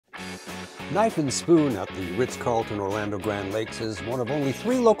Knife and Spoon at the Ritz-Carlton Orlando Grand Lakes is one of only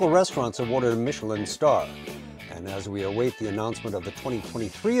 3 local restaurants awarded a Michelin star. And as we await the announcement of the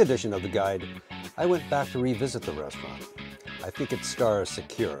 2023 edition of the guide, I went back to revisit the restaurant. I think its star is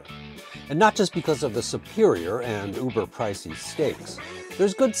secure. And not just because of the superior and uber pricey steaks.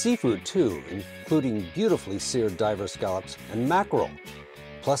 There's good seafood too, including beautifully seared diver scallops and mackerel,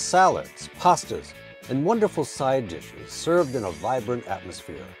 plus salads, pastas, and wonderful side dishes served in a vibrant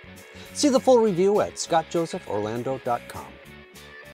atmosphere. See the full review at scottjoseph.orlando.com.